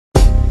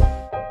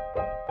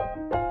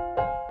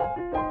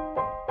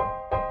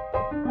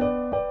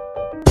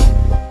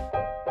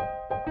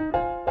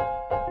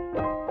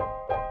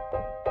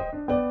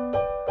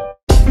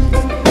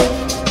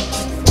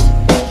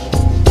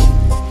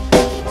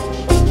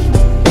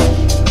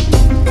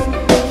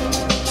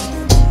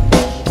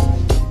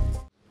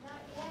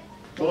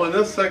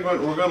this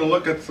segment we're going to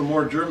look at some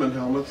more German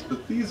helmets,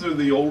 but these are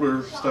the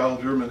older style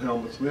German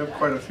helmets. We have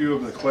quite a few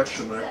of them in the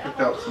collection. I picked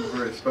out some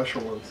very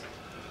special ones.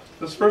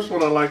 This first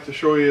one I'd like to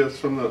show you is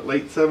from the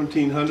late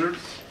 1700s,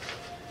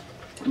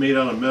 made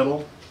out of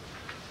metal.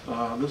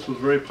 This was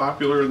very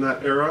popular in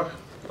that era.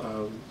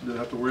 Didn't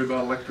have to worry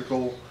about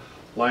electrical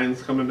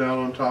lines coming down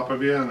on top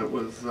of you, and it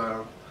was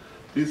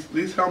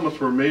these helmets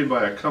were made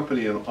by a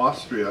company in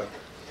Austria,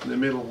 and they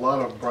made a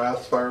lot of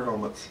brass fire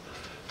helmets.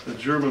 The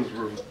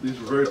these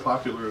were very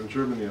popular in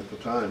Germany at the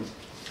time.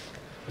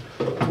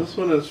 This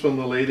one is from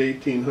the late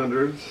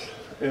 1800s,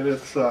 and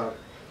it's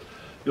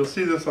you'll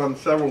see this on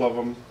several of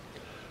them.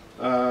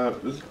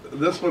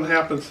 This one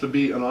happens to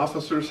be an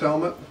officer's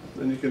helmet,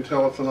 and you can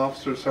tell it's an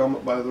officer's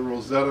helmet by the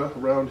rosetta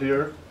around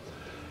here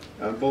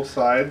on both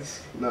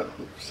sides. Not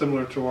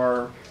similar to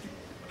our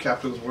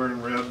captains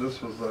wearing red. This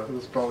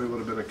probably would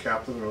have been a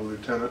captain or a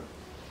lieutenant.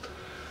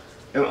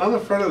 And on the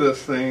front of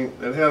this thing,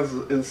 it has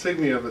the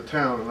insignia of the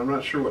town, and I'm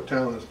not sure what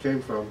town this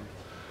came from,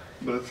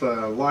 but it's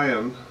a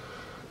lion,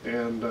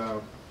 and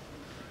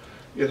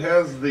it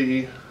has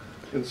the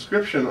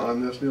inscription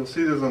on this, and you'll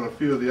see this on a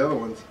few of the other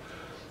ones.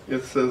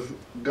 It says,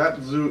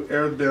 Gott zu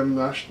dem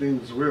Nachtigen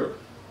Zweir.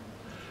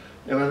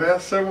 And I've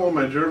asked several of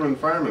my German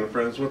fireman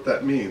friends what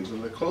that means,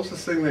 and the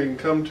closest thing they can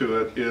come to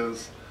it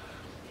is,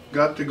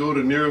 got to go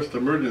to nearest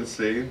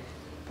emergency,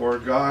 or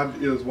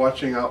God is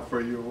watching out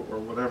for you, or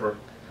whatever.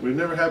 We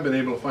never have been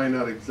able to find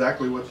out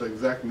exactly what the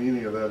exact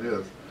meaning of that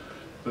is,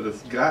 but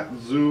it's Gott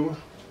zu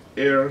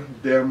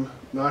dem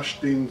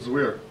Nachtigen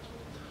Zweir.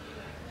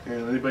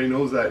 And anybody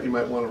knows that, you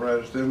might want to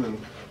write it in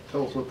and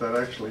tell us what that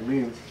actually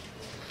means.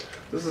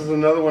 This is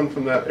another one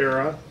from that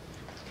era.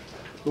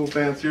 A little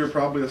fancier,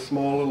 probably a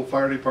small little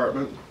fire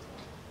department.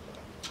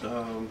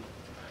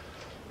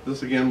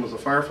 This again was a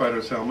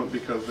firefighter's helmet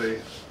because they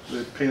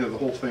painted the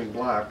whole thing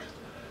black.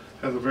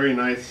 Has a very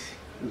nice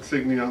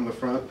insignia on the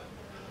front.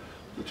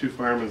 The two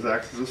firemen's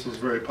axes. This was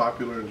very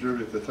popular in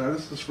Germany at the time.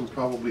 This is from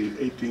probably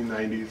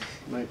 1890s,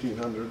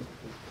 1900.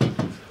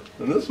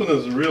 And this one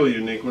is a really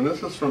unique one.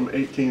 This is from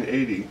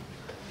 1880.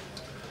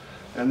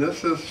 And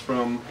this is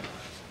from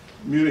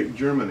Munich,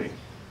 Germany.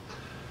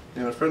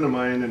 And a friend of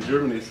mine in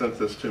Germany sent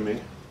this to me.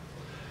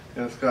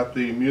 And it's got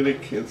the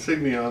Munich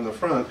insignia on the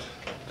front,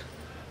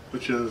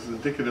 which is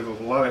indicative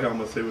of a lot of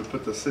helmets. They would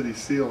put the city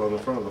seal on the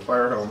front of the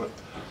fire helmet.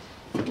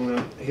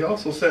 And he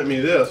also sent me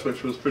this,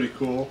 which was pretty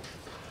cool.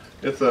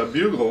 It's a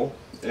bugle,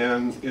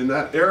 and in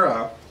that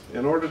era,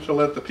 in order to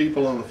let the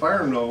people on the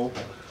fire know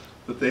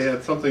that they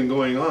had something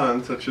going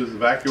on, such as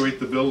evacuate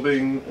the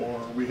building, or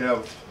we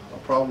have a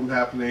problem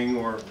happening,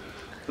 or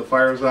the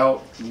fire's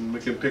out and we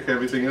can pick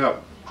everything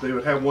up, they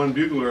would have one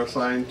bugler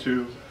assigned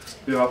to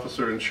the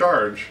officer in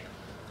charge,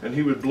 and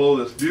he would blow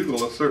this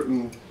bugle a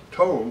certain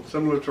tone,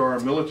 similar to our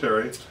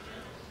military,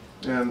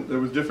 and there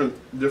was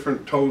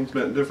different tones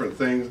meant different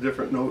things,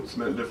 different notes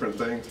meant different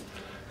things.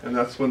 And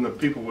that's when the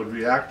people would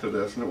react to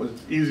this, and it was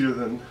easier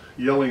than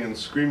yelling and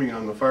screaming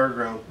on the fire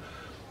ground.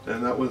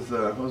 And that was,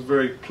 I was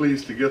very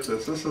pleased to get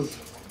this. This is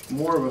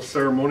more of a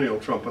ceremonial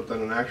trumpet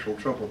than an actual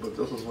trumpet, but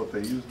this is what they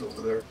used over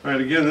there. All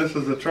right, again, this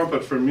is a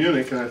trumpet from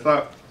Munich, and I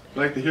thought I'd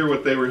like to hear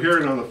what they were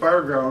hearing on the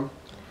fire ground.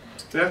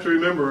 You have to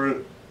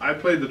remember, I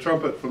played the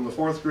trumpet from the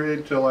 4th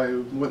grade till I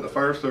went to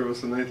fire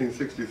service in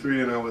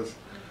 1963, and I was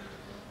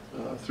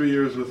 3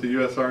 years with the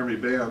U.S. Army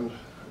Band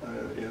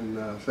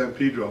in San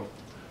Pedro,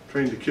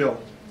 trained to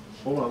kill.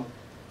 Hold on.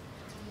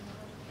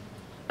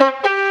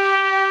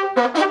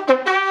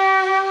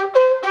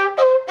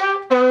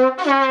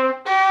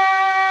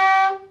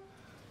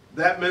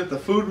 That meant the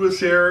food was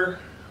here,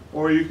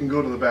 or you can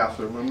go to the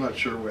bathroom. I'm not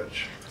sure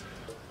which.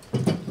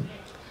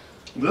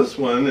 This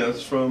one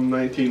is from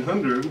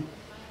 1900, and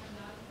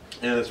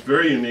it's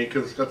very unique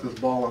because it's got this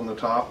ball on the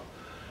top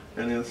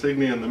and the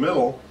insignia in the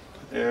middle.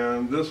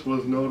 And this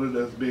was noted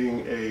as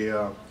being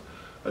a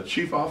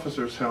chief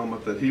officer's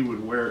helmet that he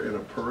would wear in a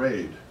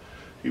parade.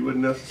 He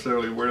wouldn't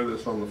necessarily wear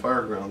this on the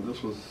fire ground.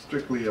 This was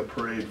strictly a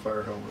parade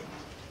fire helmet.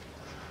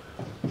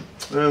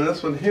 And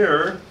this one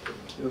here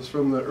is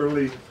from the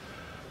early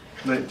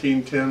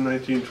 1910,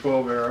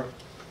 1912 era,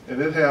 and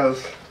it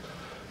has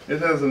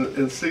an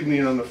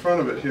insignia on the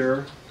front of it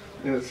here,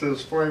 and it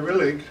says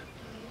Freiwillig,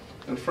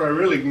 and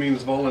Freiwillig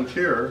means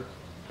volunteer,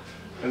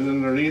 and then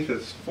underneath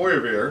it's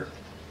Feuerwehr.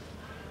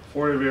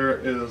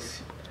 Feuerwehr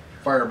is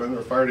fireman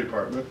or fire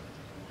department,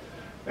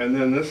 and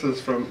then this is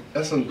from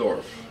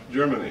Essendorf,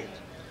 Germany.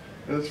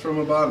 And it's from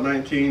about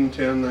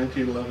 1910,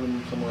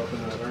 1911, somewhere up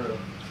in that area.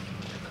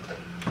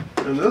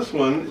 And this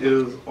one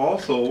is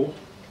also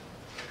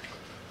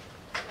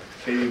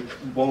a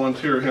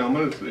volunteer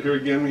helmet. Here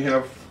again we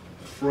have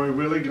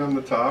Freiwillig on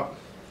the top.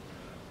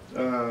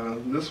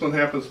 This one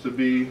happens to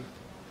be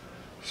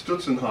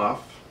Stutzenhof,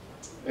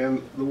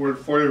 and the word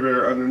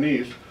Feuerwehr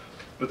underneath.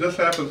 But this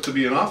happens to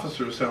be an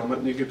officer's helmet,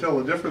 and you can tell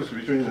the difference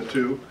between the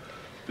two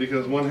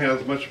because one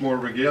has much more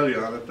regalia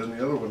on it than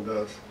the other one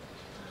does.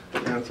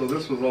 And so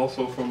this was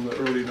also from the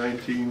early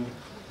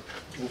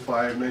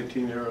 1905,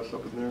 19 era,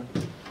 up in there.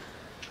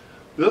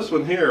 This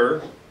one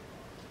here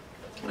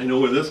I know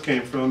where this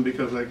came from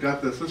because I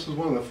got this. This is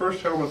one of the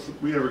first helmets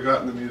that we ever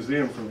got in the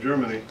museum from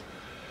Germany,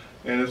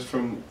 and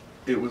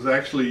it was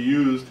actually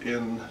used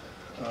in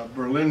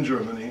Berlin,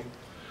 Germany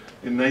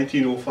in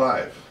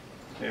 1905,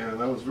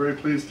 and I was very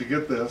pleased to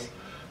get this.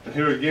 And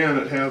here again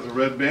it has a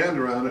red band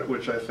around it,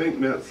 which I think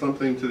meant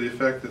something to the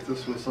effect that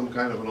this was some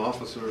kind of an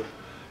officer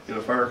in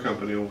a fire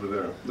company over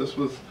there. This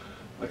was,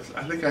 like,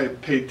 I think I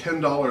paid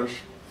 $10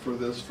 for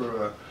this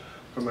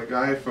from a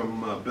guy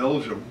from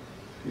Belgium.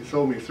 He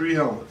sold me 3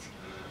 helmets.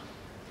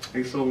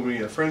 He sold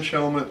me a French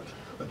helmet,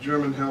 a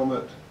German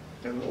helmet,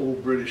 and an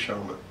old British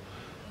helmet.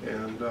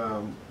 And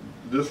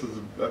this is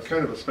a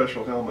kind of a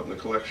special helmet in the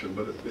collection,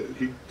 but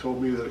he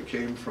told me that it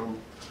came from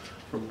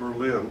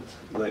Berlin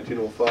in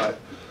 1905.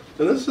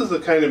 And this is a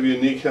kind of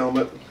unique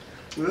helmet.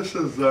 This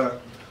is,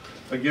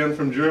 again,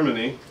 from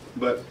Germany,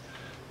 but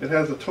it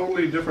has a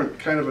totally different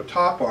kind of a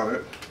top on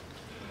it.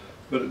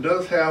 But it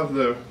does have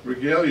the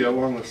regalia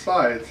along the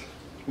sides,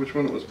 which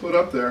when it was put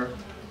up there,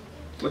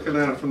 looking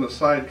at it from the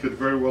side could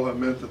very well have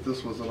meant that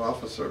this was an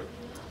officer.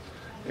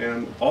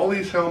 And all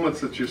these helmets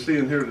that you're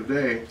seeing here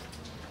today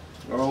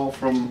are all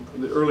from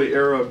the early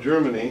era of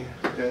Germany,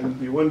 and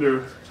you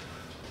wonder,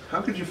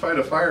 how could you fight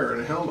a fire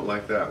in a helmet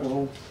like that?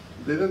 Well,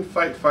 they didn't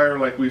fight fire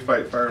like we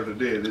fight fire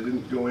today. They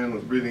didn't go in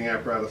with breathing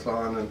apparatus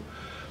on, and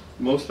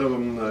most of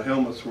them, the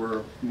helmets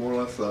were more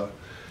or less a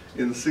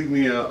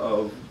insignia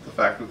of the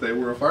fact that they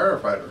were a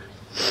firefighter.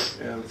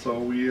 And so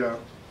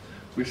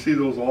we see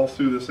those all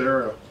through this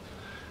era.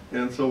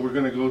 And so we're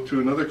going to go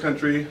to another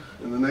country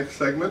in the next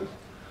segment.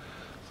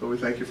 So we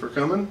thank you for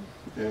coming.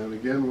 And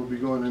again, we'll be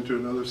going into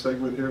another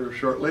segment here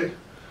shortly.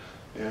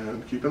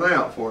 And keep an eye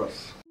out for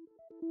us.